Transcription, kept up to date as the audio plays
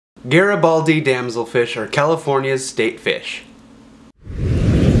Garibaldi damselfish are California's state fish.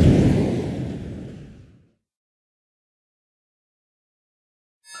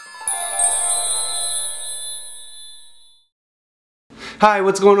 Hi,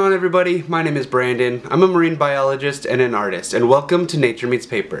 what's going on everybody? My name is Brandon. I'm a marine biologist and an artist, and welcome to Nature Meets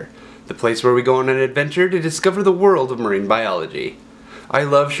Paper, the place where we go on an adventure to discover the world of marine biology. I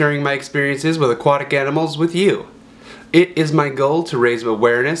love sharing my experiences with aquatic animals with you. It is my goal to raise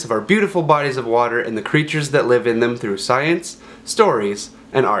awareness of our beautiful bodies of water and the creatures that live in them through science, stories,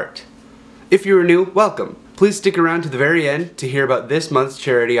 and art. If you are new, welcome. Please stick around to the very end to hear about this month's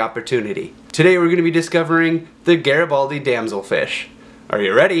charity opportunity. Today we're going to be discovering the Garibaldi damselfish. Are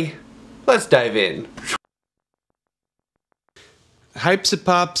you ready? Let's dive in.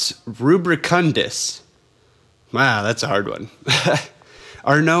 Hypsypops rubricundus, wow, that's a hard one,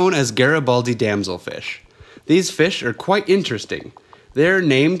 are known as Garibaldi damselfish. These fish are quite interesting. They are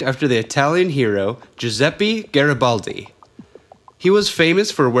named after the Italian hero Giuseppe Garibaldi. He was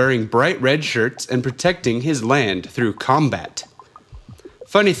famous for wearing bright red shirts and protecting his land through combat.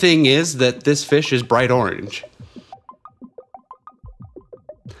 Funny thing is that this fish is bright orange.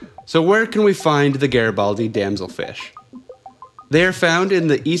 So where can we find the Garibaldi damselfish? They are found in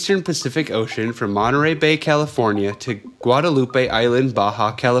the eastern Pacific Ocean from Monterey Bay, California to Guadalupe Island,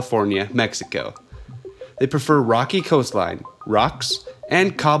 Baja California, Mexico. They prefer rocky coastline, rocks,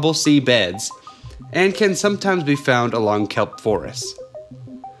 and cobble sea beds, and can sometimes be found along kelp forests.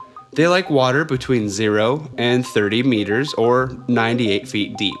 They like water between 0 and 30 meters or 98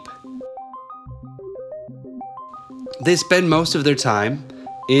 feet deep. They spend most of their time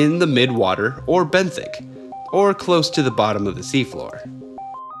in the midwater or benthic, or close to the bottom of the seafloor.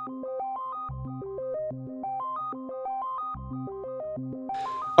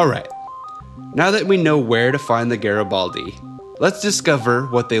 Alright, now that we know where to find the Garibaldi, let's discover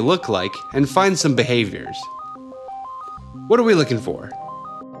what they look like and find some behaviors. What are we looking for?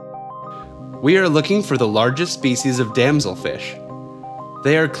 We are looking for the largest species of damselfish.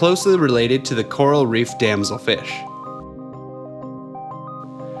 They are closely related to the coral reef damselfish.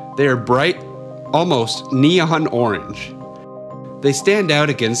 They are bright, almost neon orange. They stand out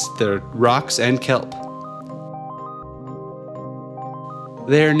against the rocks and kelp.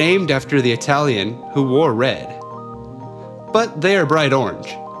 They are named after the Italian who wore red, but they are bright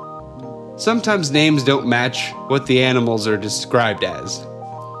orange. Sometimes names don't match what the animals are described as.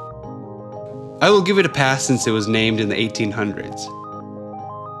 I will give it a pass since it was named in the 1800s.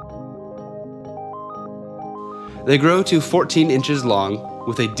 They grow to 14 inches long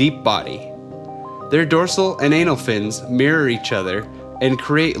with a deep body. Their dorsal and anal fins mirror each other and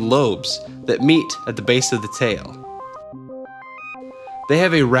create lobes that meet at the base of the tail. They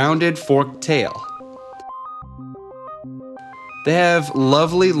have a rounded forked tail. They have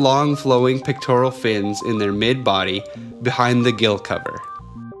lovely long flowing pectoral fins in their mid-body behind the gill cover.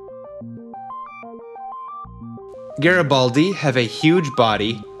 Garibaldi have a huge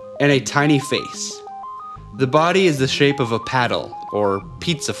body and a tiny face. The body is the shape of a paddle or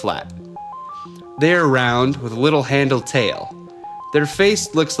pizza flat. They are round with a little handled tail. Their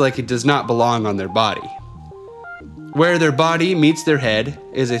face looks like it does not belong on their body. Where their body meets their head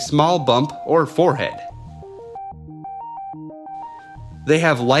is a small bump or forehead. They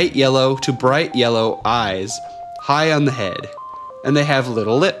have light yellow to bright yellow eyes high on the head, and they have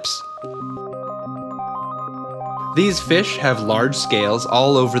little lips. These fish have large scales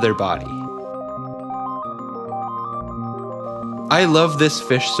all over their body. I love this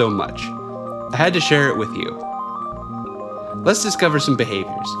fish so much. I had to share it with you. Let's discover some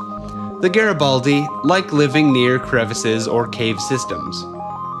behaviors. The Garibaldi like living near crevices or cave systems.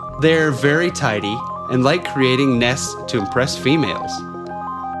 They're very tidy and like creating nests to impress females.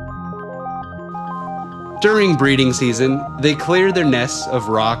 During breeding season, they clear their nests of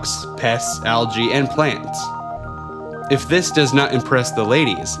rocks, pests, algae, and plants. If this does not impress the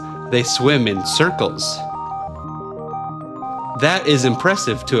ladies, they swim in circles. That is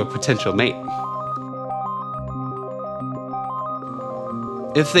impressive to a potential mate.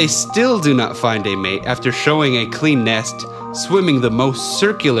 If they still do not find a mate after showing a clean nest, swimming the most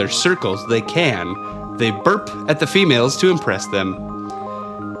circular circles they can, they burp at the females to impress them.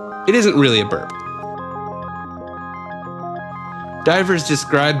 It isn't really a burp. Divers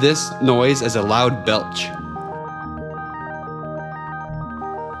describe this noise as a loud belch.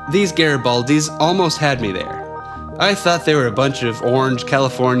 These Garibaldis almost had me there. I thought they were a bunch of orange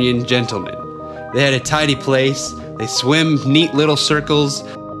Californian gentlemen. They had a tidy place, they swim neat little circles,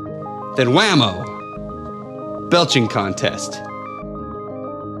 then whammo! Belching contest.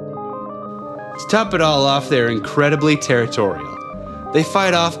 To top it all off, they're incredibly territorial. They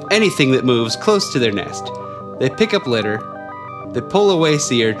fight off anything that moves close to their nest. They pick up litter. They pull away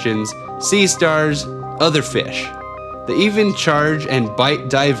sea urchins, sea stars, other fish. They even charge and bite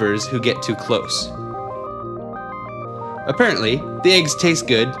divers who get too close. Apparently, the eggs taste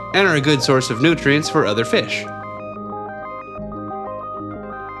good and are a good source of nutrients for other fish.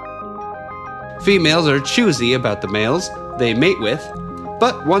 Females are choosy about the males they mate with,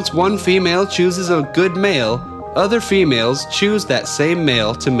 but once one female chooses a good male, other females choose that same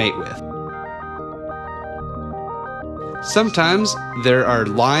male to mate with. Sometimes there are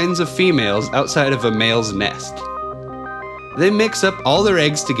lines of females outside of a male's nest. They mix up all their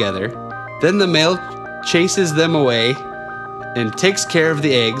eggs together, then the male chases them away and takes care of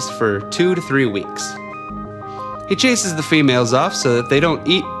the eggs for 2 to 3 weeks. He chases the females off so that they don't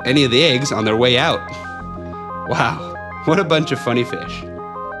eat any of the eggs on their way out. Wow, what a bunch of funny fish.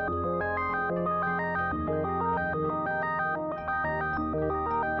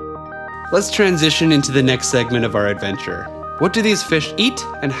 Let's transition into the next segment of our adventure. What do these fish eat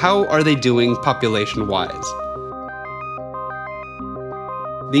and how are they doing population-wise?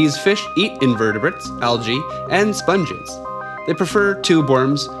 These fish eat invertebrates, algae, and sponges. They prefer tube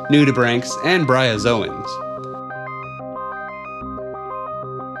worms, nudibranchs, and bryozoans.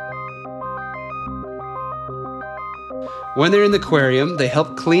 When they're in the aquarium, they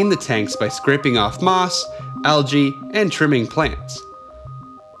help clean the tanks by scraping off moss, algae, and trimming plants.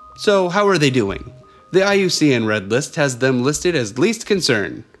 So how are they doing? The IUCN Red List has them listed as least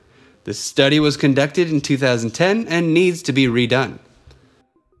concern. This study was conducted in 2010 and needs to be redone.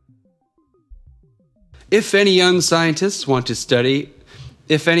 If any young scientists want a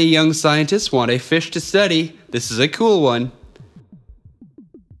fish to study, this is a cool one.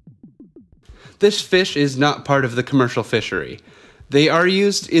 This fish is not part of the commercial fishery. They are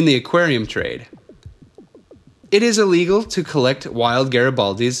used in the aquarium trade. It is illegal to collect wild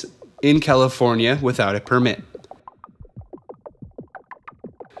Garibaldis in California without a permit.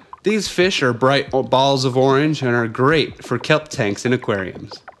 These fish are bright balls of orange and are great for kelp tanks in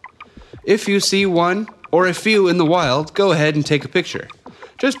aquariums. If you see one or a few in the wild, go ahead and take a picture.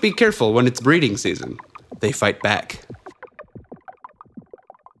 Just be careful when it's breeding season. They fight back.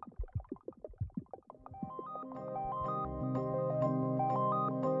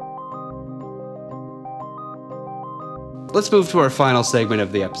 Let's move to our final segment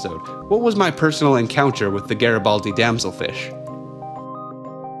of the episode. What was my personal encounter with the Garibaldi Damselfish?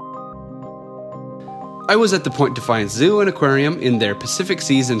 I was at the Point Defiance Zoo and Aquarium in their Pacific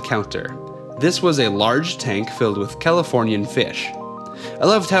Seas encounter. This was a large tank filled with Californian fish. I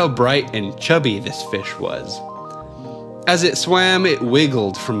loved how bright and chubby this fish was. As it swam, it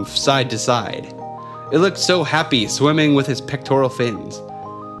wiggled from side to side. It looked so happy swimming with its pectoral fins.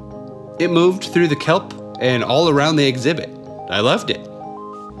 It moved through the kelp and all around the exhibit. I loved it.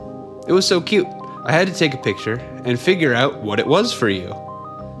 It was so cute. I had to take a picture and figure out what it was for you.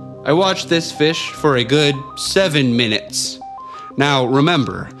 I watched this fish for a good 7 minutes. Now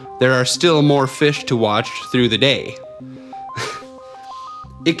remember, there are still more fish to watch through the day.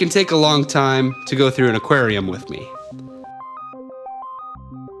 It can take a long time to go through an aquarium with me.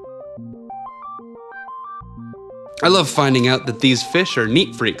 I love finding out that these fish are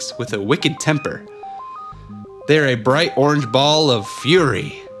neat freaks with a wicked temper. They're a bright orange ball of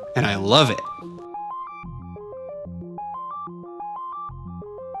fury, and I love it.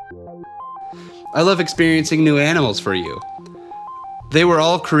 I love experiencing new animals for you. They were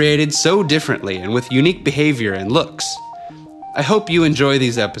all created so differently and with unique behavior and looks. I hope you enjoy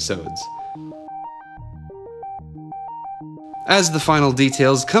these episodes. As the final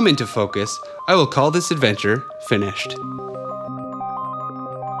details come into focus, I will call this adventure finished.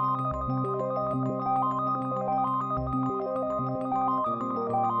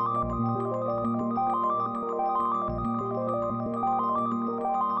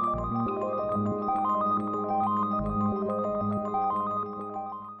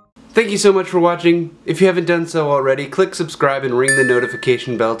 Thank you so much for watching. If you haven't done so already, click subscribe and ring the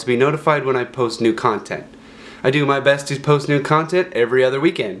notification bell to be notified when I post new content. I do my best to post new content every other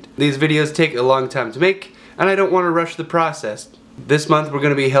weekend. These videos take a long time to make, and I don't want to rush the process. This month we're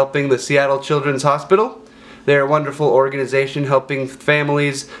going to be helping the Seattle Children's Hospital. They're a wonderful organization helping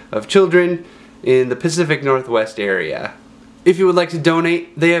families of children in the Pacific Northwest area. If you would like to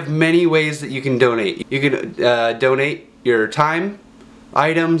donate, they have many ways that you can donate. You can donate your time,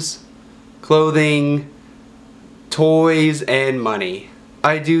 items, clothing, toys, and money.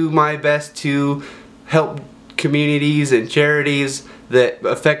 I do my best to help communities and charities that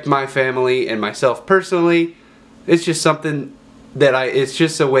affect my family and myself personally. It's just something that it's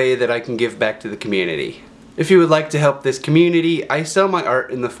just a way that I can give back to the community. If you would like to help this community, I sell my art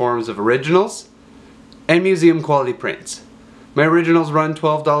in the forms of originals and museum quality prints. My originals run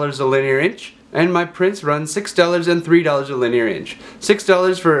 $12 a linear inch, and my prints run $6 and $3 a linear inch.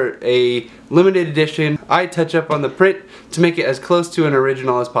 $6 for a limited edition. I touch up on the print to make it as close to an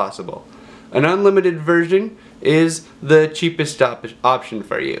original as possible. An unlimited version is the cheapest option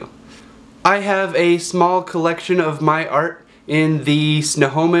for you. I have a small collection of my art in the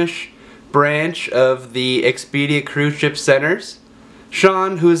Snohomish branch of the Expedia cruise ship centers.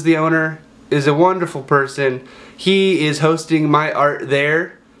 Sean, who is the owner, is a wonderful person. He is hosting my art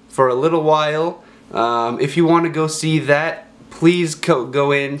there for a little while. If you want to go see that, please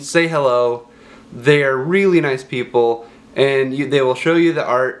go in, say hello. They are really nice people, and they will show you the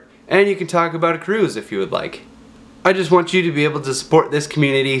art, and you can talk about a cruise if you would like. I just want you to be able to support this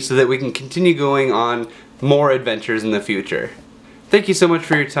community so that we can continue going on more adventures in the future. Thank you so much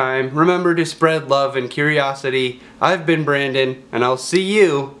for your time. Remember to spread love and curiosity. I've been Brandon, and I'll see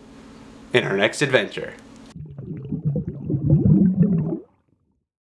you in our next adventure.